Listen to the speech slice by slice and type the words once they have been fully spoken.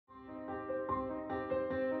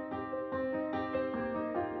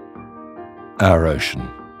Our ocean.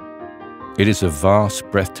 It is a vast,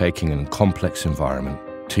 breathtaking and complex environment,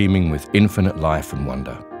 teeming with infinite life and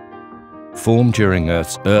wonder. Formed during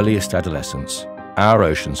Earth's earliest adolescence, our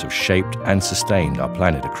oceans have shaped and sustained our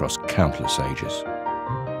planet across countless ages.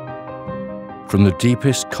 From the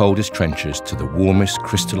deepest, coldest trenches to the warmest,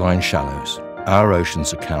 crystalline shallows, our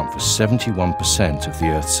oceans account for 71% of the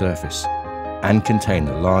Earth's surface and contain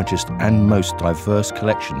the largest and most diverse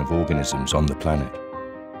collection of organisms on the planet.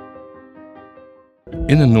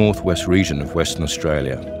 In the northwest region of Western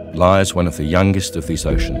Australia lies one of the youngest of these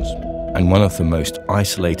oceans and one of the most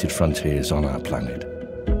isolated frontiers on our planet,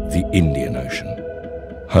 the Indian Ocean.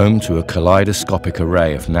 Home to a kaleidoscopic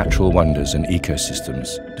array of natural wonders and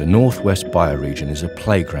ecosystems, the northwest bioregion is a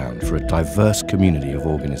playground for a diverse community of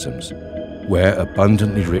organisms, where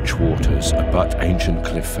abundantly rich waters abut ancient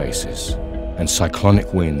cliff faces, and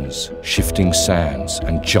cyclonic winds, shifting sands,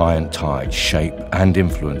 and giant tides shape and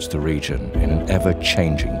influence the region in an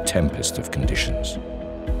ever-changing tempest of conditions.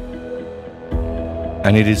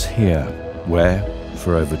 And it is here where,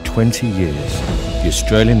 for over 20 years, the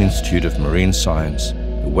Australian Institute of Marine Science,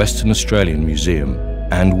 the Western Australian Museum,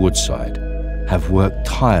 and Woodside have worked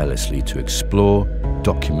tirelessly to explore,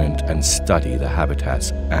 document, and study the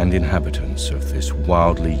habitats and inhabitants of this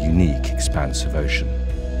wildly unique expanse of ocean.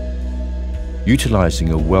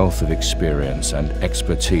 Utilising a wealth of experience and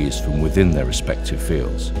expertise from within their respective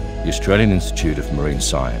fields, the Australian Institute of Marine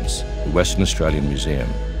Science, the Western Australian Museum,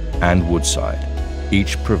 and Woodside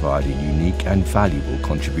each provide a unique and valuable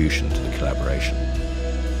contribution to the collaboration.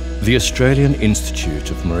 The Australian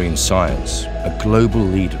Institute of Marine Science, a global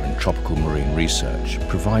leader in tropical marine research,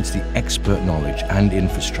 provides the expert knowledge and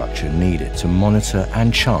infrastructure needed to monitor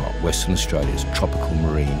and chart Western Australia's tropical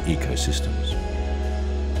marine ecosystems.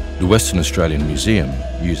 The Western Australian Museum,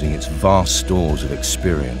 using its vast stores of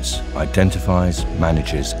experience, identifies,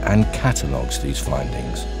 manages and catalogues these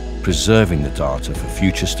findings, preserving the data for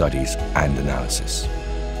future studies and analysis.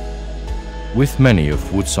 With many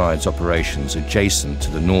of Woodside's operations adjacent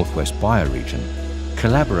to the northwest bioregion,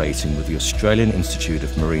 collaborating with the Australian Institute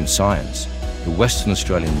of Marine Science, the Western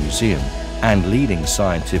Australian Museum and leading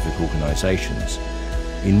scientific organisations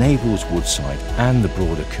enables Woodside and the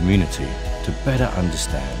broader community to better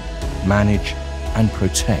understand, manage and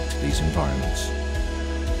protect these environments.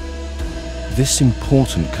 This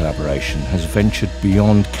important collaboration has ventured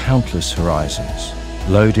beyond countless horizons,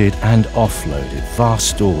 loaded and offloaded vast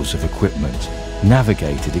stores of equipment,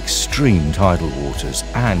 navigated extreme tidal waters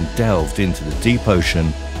and delved into the deep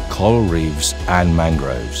ocean, coral reefs and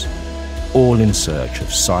mangroves, all in search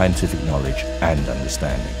of scientific knowledge and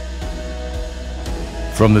understanding.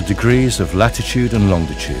 From the degrees of latitude and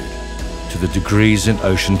longitude to the degrees in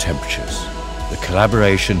ocean temperatures, the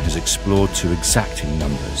collaboration has explored to exacting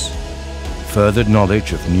numbers, furthered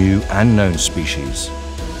knowledge of new and known species,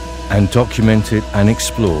 and documented and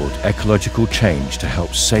explored ecological change to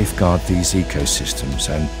help safeguard these ecosystems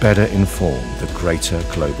and better inform the greater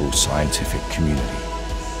global scientific community.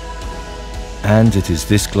 And it is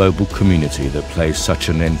this global community that plays such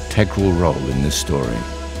an integral role in this story.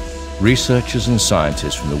 Researchers and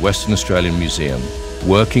scientists from the Western Australian Museum,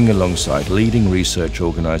 working alongside leading research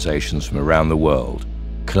organisations from around the world,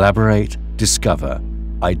 collaborate, discover,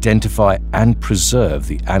 identify and preserve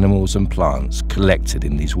the animals and plants collected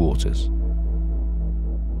in these waters.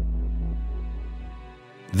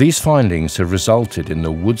 These findings have resulted in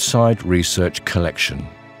the Woodside Research Collection,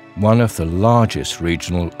 one of the largest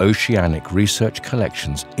regional oceanic research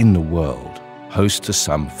collections in the world, host to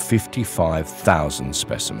some 55,000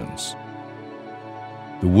 specimens.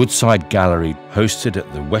 The Woodside Gallery, hosted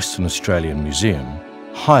at the Western Australian Museum,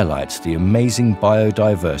 highlights the amazing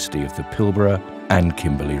biodiversity of the Pilbara and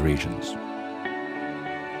Kimberley regions.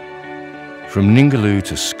 From Ningaloo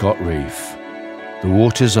to Scott Reef, the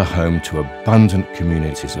waters are home to abundant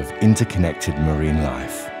communities of interconnected marine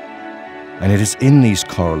life. And it is in these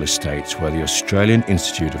coral estates where the Australian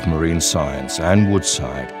Institute of Marine Science and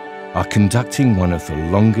Woodside are conducting one of the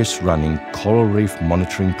longest-running coral reef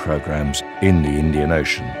monitoring programs in the Indian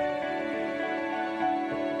Ocean.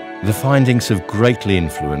 The findings have greatly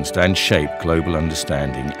influenced and shaped global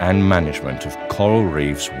understanding and management of coral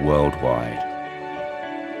reefs worldwide.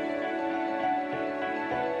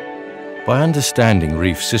 By understanding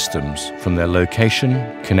reef systems from their location,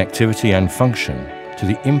 connectivity and function to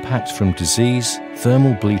the impacts from disease,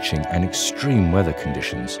 thermal bleaching and extreme weather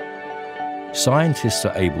conditions, scientists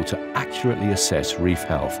are able to accurately assess reef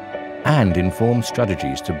health and inform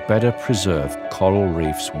strategies to better preserve coral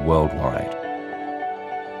reefs worldwide.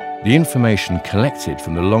 The information collected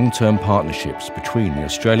from the long-term partnerships between the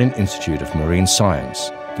Australian Institute of Marine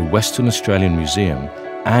Science, the Western Australian Museum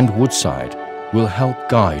and Woodside will help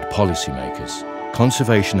guide policymakers,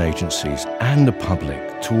 conservation agencies and the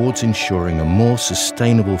public towards ensuring a more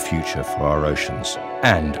sustainable future for our oceans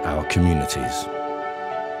and our communities.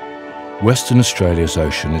 Western Australia's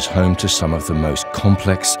ocean is home to some of the most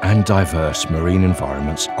complex and diverse marine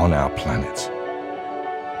environments on our planet.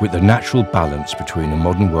 With the natural balance between the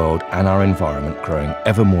modern world and our environment growing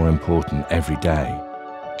ever more important every day,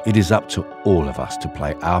 it is up to all of us to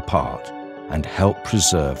play our part and help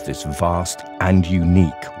preserve this vast and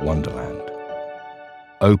unique wonderland,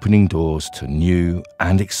 opening doors to new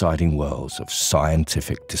and exciting worlds of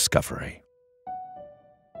scientific discovery.